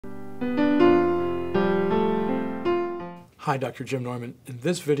Hi, Dr. Jim Norman. In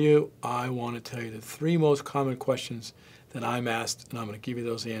this video, I want to tell you the 3 most common questions that I'm asked, and I'm going to give you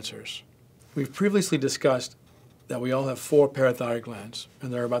those answers. We've previously discussed that we all have 4 parathyroid glands,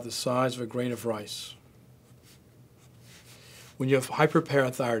 and they're about the size of a grain of rice. When you have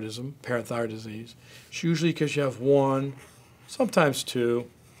hyperparathyroidism, parathyroid disease, it's usually because you have 1, sometimes 2,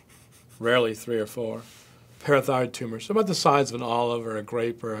 rarely 3 or 4, parathyroid tumors, about the size of an olive or a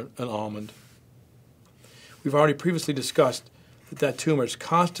grape or an almond. We've already previously discussed that tumor is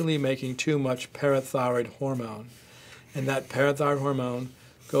constantly making too much parathyroid hormone, and that parathyroid hormone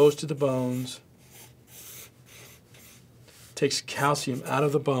goes to the bones, takes calcium out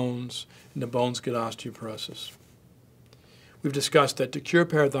of the bones, and the bones get osteoporosis. We've discussed that to cure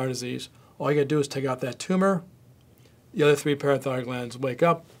parathyroid disease, all you got to do is take out that tumor, the other 3 parathyroid glands wake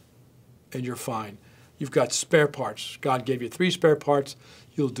up, and you're fine. You've got spare parts. God gave you 3 spare parts.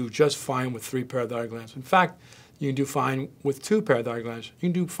 You'll do just fine with 3 parathyroid glands. In fact, you can do fine with 2 parathyroid glands. You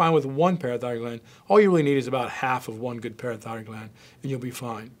can do fine with 1 parathyroid gland. All you really need is about half of 1 good parathyroid gland, and you'll be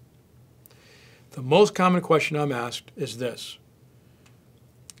fine. The most common question I'm asked is this.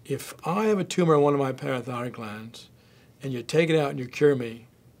 If I have a tumor in one of my parathyroid glands, and you take it out and you cure me,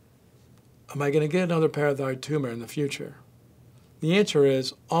 am I going to get another parathyroid tumor in the future? The answer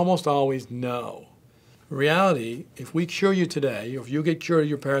is almost always no. In reality, if we cure you today, or if you get cured of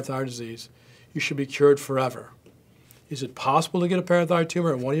your parathyroid disease, you should be cured forever. Is it possible to get a parathyroid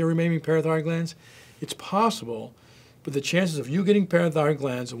tumor in one of your remaining parathyroid glands? It's possible, but the chances of you getting parathyroid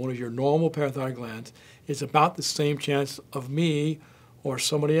glands in one of your normal parathyroid glands is about the same chance of me or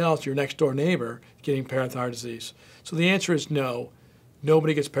somebody else, your next door neighbor, getting parathyroid disease. So the answer is no.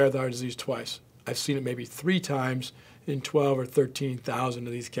 Nobody gets parathyroid disease twice. I've seen it maybe 3 times in 12 or 13,000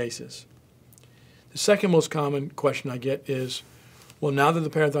 of these cases. The second most common question I get is, well, now that the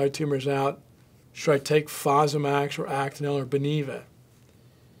parathyroid tumor is out, should I take fosomax or Actonel or Beniva?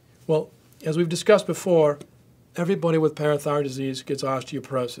 Well, as we've discussed before, everybody with parathyroid disease gets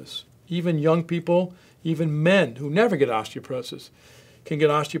osteoporosis. Even young people, even men who never get osteoporosis, can get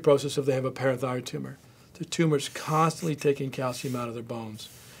osteoporosis if they have a parathyroid tumor. The tumor is constantly taking calcium out of their bones.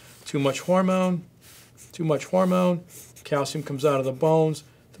 Too much hormone, calcium comes out of the bones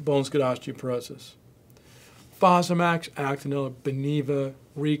get osteoporosis. Fosomax, Actonel, Beniva,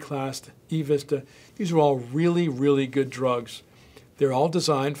 Reclast, Evista, these are all really, really good drugs. They're all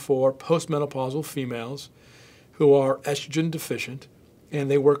designed for postmenopausal females who are estrogen deficient,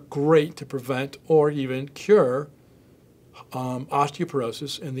 and they work great to prevent or even cure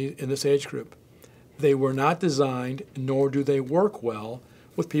osteoporosis in this age group. They were not designed, nor do they work well,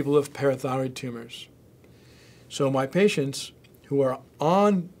 with people with parathyroid tumors. So my patients who are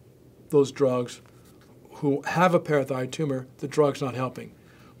on those drugs who have a parathyroid tumor, the drug's not helping.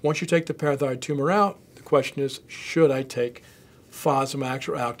 Once you take the parathyroid tumor out, the question is, should I take Fosomax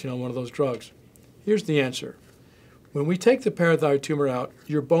or Actonel, one of those drugs? Here's the answer. When we take the parathyroid tumor out,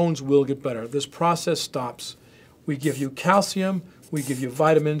 your bones will get better. This process stops. We give you calcium, we give you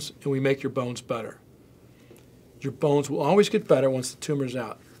vitamins, and we make your bones better. Your bones will always get better once the tumor's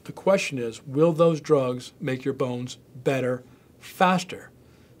out. The question is, will those drugs make your bones better faster?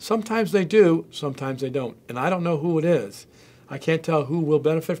 Sometimes they do, sometimes they don't. And I don't know who it is. I can't tell who will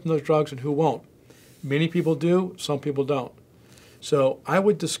benefit from those drugs and who won't. Many people do, some people don't. So I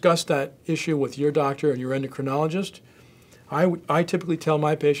would discuss that issue with your doctor and your endocrinologist. I typically tell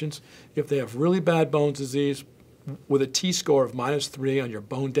my patients if they have really bad bone disease with a T-score of -3 on your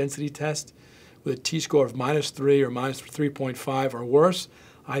bone density test, with a T-score of -3 or -3.5 or worse,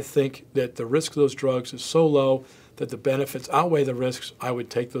 I think that the risk of those drugs is so low that the benefits outweigh the risks. I would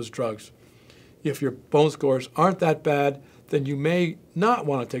take those drugs. If your bone scores aren't that bad, then you may not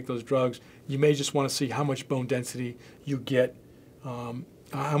want to take those drugs. You may just want to see how much bone density you get,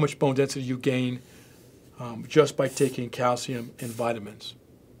 how much bone density you gain just by taking calcium and vitamins.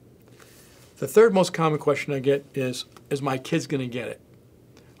 The third most common question I get is my kid's going to get it?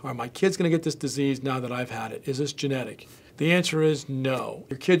 Are my kids going to get this disease now that I've had it? Is this genetic? The answer is no.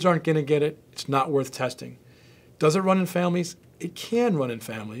 Your kids aren't going to get it. It's not worth testing. Does it run in families? It can run in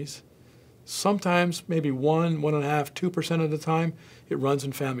families. Sometimes, maybe 1, 1.5%, 2% of the time, it runs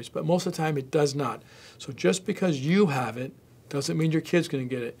in families. But most of the time, it does not. So just because you have it doesn't mean your kid's going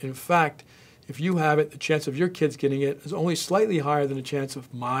to get it. In fact, if you have it, the chance of your kids getting it is only slightly higher than the chance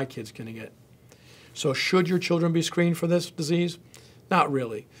of my kids getting it. So should your children be screened for this disease? Not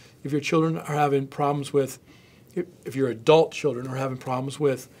really. If your children are having problems with, if your adult children are having problems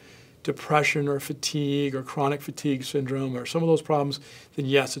with depression or fatigue or chronic fatigue syndrome or some of those problems, then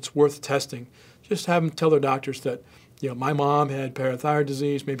yes, it's worth testing. Just have them tell their doctors that My mom had parathyroid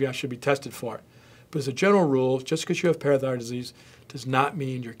disease, maybe I should be tested for it. But as a general rule, just because you have parathyroid disease does not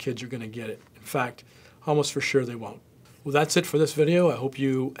mean your kids are going to get it. In fact, almost for sure they won't. Well, that's it for this video. I hope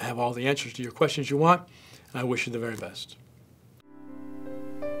you have all the answers to your questions you want, and I wish you the very best.